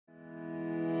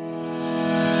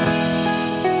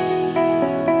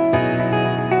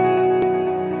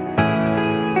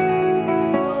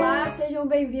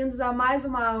mais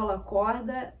uma aula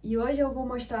corda e hoje eu vou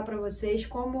mostrar para vocês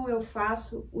como eu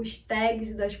faço os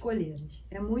tags das coleiras.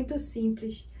 É muito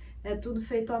simples, é tudo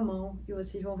feito à mão e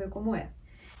vocês vão ver como é.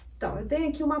 Então, eu tenho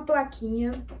aqui uma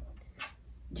plaquinha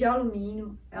de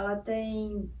alumínio, ela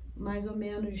tem mais ou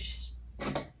menos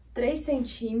 3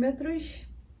 centímetros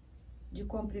de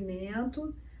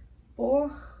comprimento por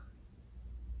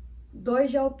 2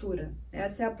 de altura.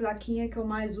 Essa é a plaquinha que eu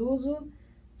mais uso.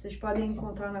 Vocês podem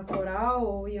encontrar na Coral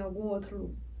ou em algum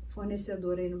outro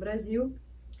fornecedor aí no Brasil.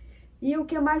 E o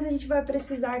que mais a gente vai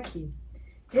precisar aqui?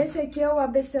 Esse aqui é o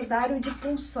abecedário de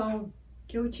punção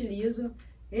que eu utilizo.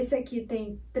 Esse aqui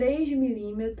tem 3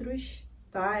 milímetros,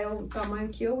 tá? É o tamanho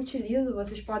que eu utilizo.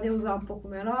 Vocês podem usar um pouco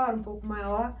menor, um pouco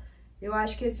maior. Eu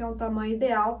acho que esse é um tamanho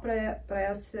ideal para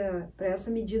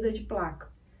essa medida de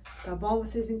placa, tá bom?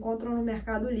 Vocês encontram no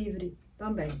Mercado Livre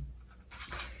também.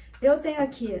 Eu tenho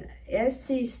aqui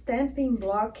esse stamping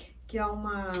block, que é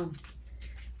uma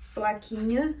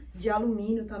plaquinha de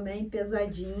alumínio também,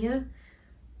 pesadinha.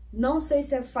 Não sei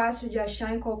se é fácil de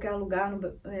achar em qualquer lugar,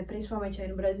 principalmente aí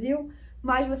no Brasil,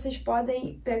 mas vocês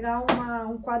podem pegar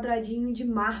um quadradinho de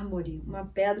mármore, uma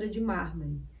pedra de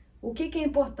mármore. O que é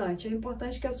importante? É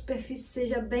importante que a superfície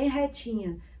seja bem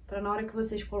retinha, para na hora que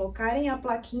vocês colocarem a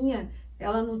plaquinha,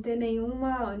 ela não ter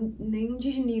nenhum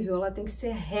desnível, ela tem que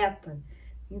ser reta.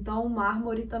 Então, o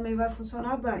mármore também vai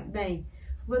funcionar bem.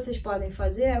 O que vocês podem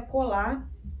fazer é colar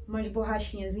umas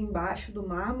borrachinhas embaixo do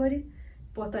mármore.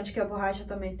 Importante que a borracha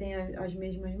também tenha as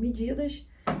mesmas medidas,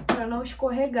 para não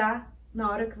escorregar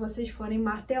na hora que vocês forem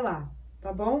martelar,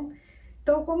 tá bom?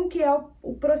 Então, como que é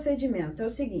o procedimento? É o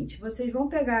seguinte, vocês vão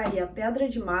pegar aí a pedra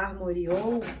de mármore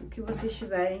ou o que vocês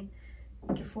tiverem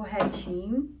que for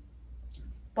retinho.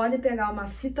 Podem pegar uma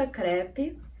fita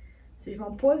crepe, vocês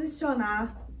vão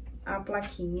posicionar a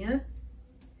plaquinha,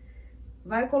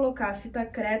 vai colocar a fita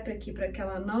crepe aqui para que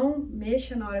ela não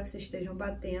mexa na hora que vocês estejam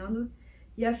batendo.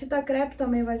 E a fita crepe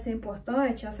também vai ser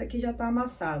importante, essa aqui já tá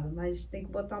amassada, mas tem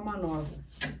que botar uma nova.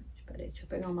 Espera aí, deixa eu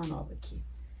pegar uma nova aqui.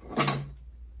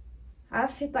 A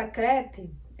fita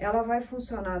crepe, ela vai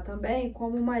funcionar também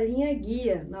como uma linha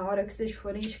guia na hora que vocês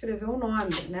forem escrever o nome,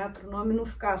 né? Para o nome não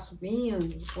ficar subindo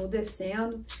ou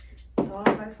descendo. Então,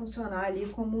 ela vai funcionar ali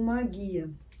como uma guia,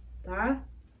 tá?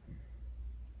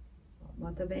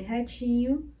 Bota bem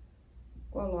retinho,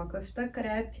 coloca a fita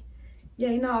crepe. E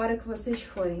aí, na hora que vocês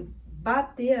forem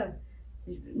bater,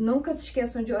 nunca se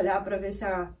esqueçam de olhar para ver se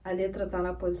a letra tá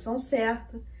na posição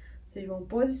certa. Vocês vão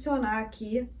posicionar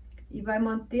aqui e vai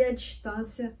manter a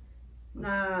distância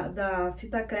da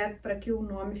fita crepe para que o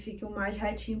nome fique o mais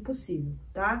retinho possível,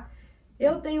 tá?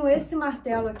 Eu tenho esse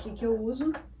martelo aqui que eu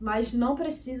uso, mas não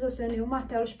precisa ser nenhum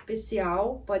martelo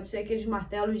especial, pode ser aqueles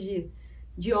martelos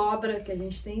de obra que a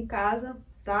gente tem em casa,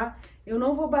 tá? Eu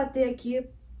não vou bater aqui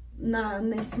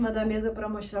em cima da mesa para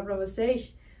mostrar para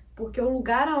vocês, porque o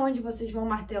lugar aonde vocês vão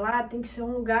martelar tem que ser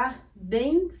um lugar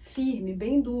bem firme,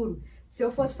 bem duro. Se eu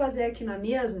fosse fazer aqui na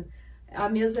mesa, a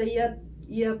mesa ia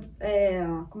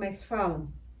como é que se fala?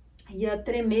 Ia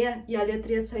tremer e a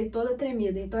letra ia sair toda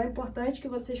tremida. Então é importante que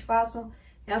vocês façam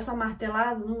essa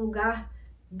martelada num lugar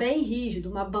bem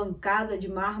rígido, uma bancada de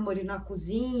mármore na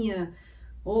cozinha,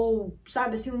 ou,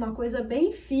 sabe assim, uma coisa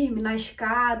bem firme na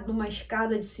escada, numa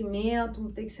escada de cimento,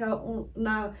 tem que ser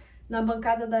na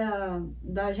bancada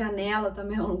da janela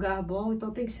também é um lugar bom,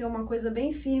 então tem que ser uma coisa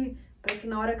bem firme, para que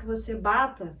na hora que você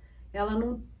bata, ela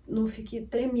não fique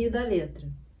tremida a letra,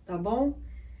 tá bom?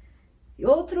 E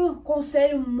outro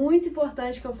conselho muito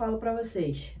importante que eu falo para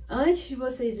vocês, antes de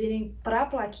vocês irem para a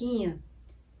plaquinha,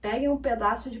 peguem um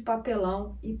pedaço de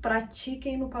papelão e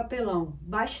pratiquem no papelão,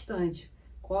 bastante.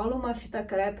 Cola uma fita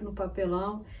crepe no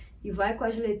papelão e vai com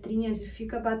as letrinhas e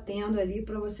fica batendo ali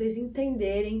para vocês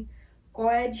entenderem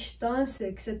qual é a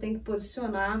distância que você tem que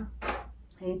posicionar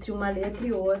entre uma letra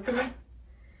e outra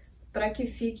para que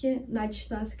fique na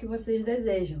distância que vocês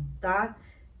desejam, tá?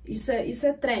 Isso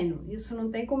é treino, isso não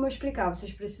tem como eu explicar,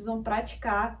 vocês precisam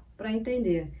praticar para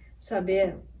entender,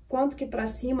 saber quanto que para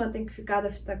cima tem que ficar da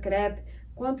fita crepe,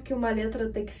 quanto que uma letra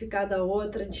tem que ficar da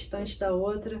outra, distante da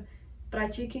outra.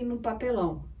 Pratiquem no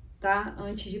papelão, tá?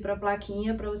 Antes de ir para a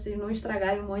plaquinha, para vocês não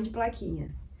estragarem um monte de plaquinha.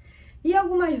 E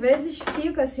algumas vezes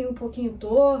fica assim um pouquinho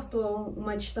torto,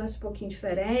 uma distância um pouquinho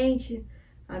diferente.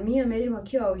 A minha mesmo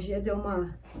aqui, ó, o G deu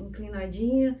uma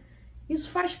inclinadinha. Isso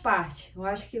faz parte. Eu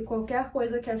acho que qualquer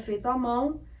coisa que é feita à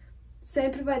mão,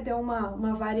 sempre vai ter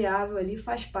uma variável ali,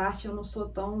 faz parte. Eu não sou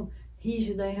tão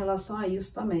rígida em relação a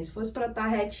isso também. Se fosse para estar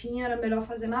retinha, era melhor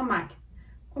fazer na máquina.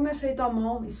 Como é feito à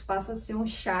mão, isso passa a ser um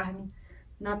charme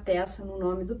na peça, no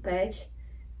nome do pet.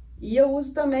 E eu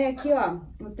uso também aqui, ó,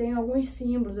 eu tenho alguns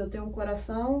símbolos, eu tenho um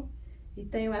coração e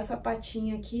tenho essa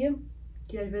patinha aqui,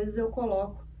 que às vezes eu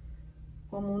coloco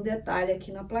como um detalhe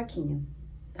aqui na plaquinha,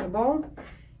 tá bom?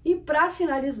 E para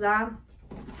finalizar,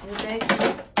 eu tenho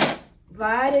aqui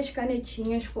várias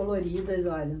canetinhas coloridas,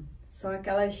 olha. São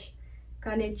aquelas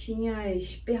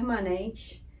canetinhas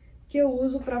permanentes que eu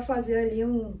uso para fazer ali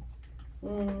um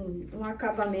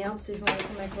acabamento. Vocês vão ver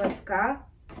como é que vai ficar.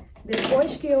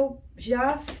 Depois que eu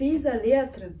já fiz a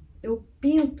letra, eu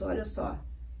pinto, olha só.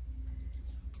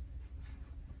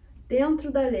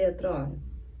 Dentro da letra, olha,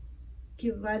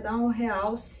 que vai dar um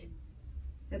realce.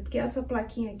 É porque essa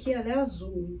plaquinha aqui, ela é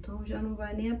azul, então já não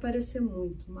vai nem aparecer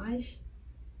muito, mas,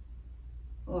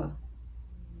 ó,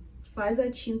 faz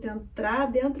a tinta entrar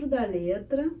dentro da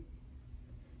letra,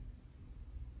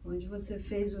 onde você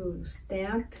fez o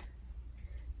stamp.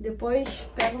 Depois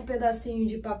pega um pedacinho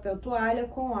de papel toalha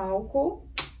com álcool,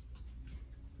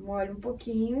 molha um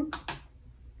pouquinho,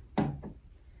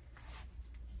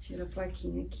 tira a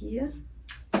plaquinha aqui.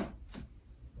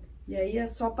 E aí é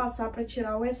só passar para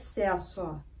tirar o excesso,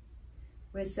 ó.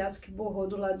 O excesso que borrou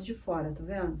do lado de fora, tá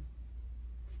vendo?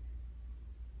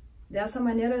 Dessa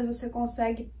maneira você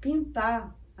consegue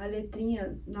pintar a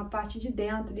letrinha na parte de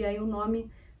dentro e aí o nome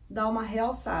dá uma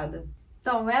realçada.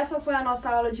 Então, essa foi a nossa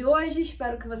aula de hoje.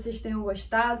 Espero que vocês tenham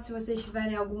gostado. Se vocês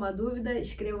tiverem alguma dúvida,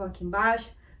 escrevam aqui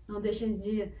embaixo. Não deixem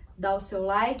de dar o seu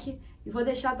like. E vou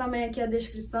deixar também aqui a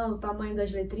descrição do tamanho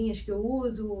das letrinhas que eu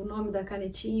uso, o nome da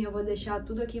canetinha. Eu vou deixar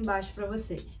tudo aqui embaixo para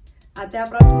vocês. Até a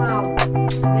próxima aula.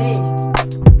 Beijo!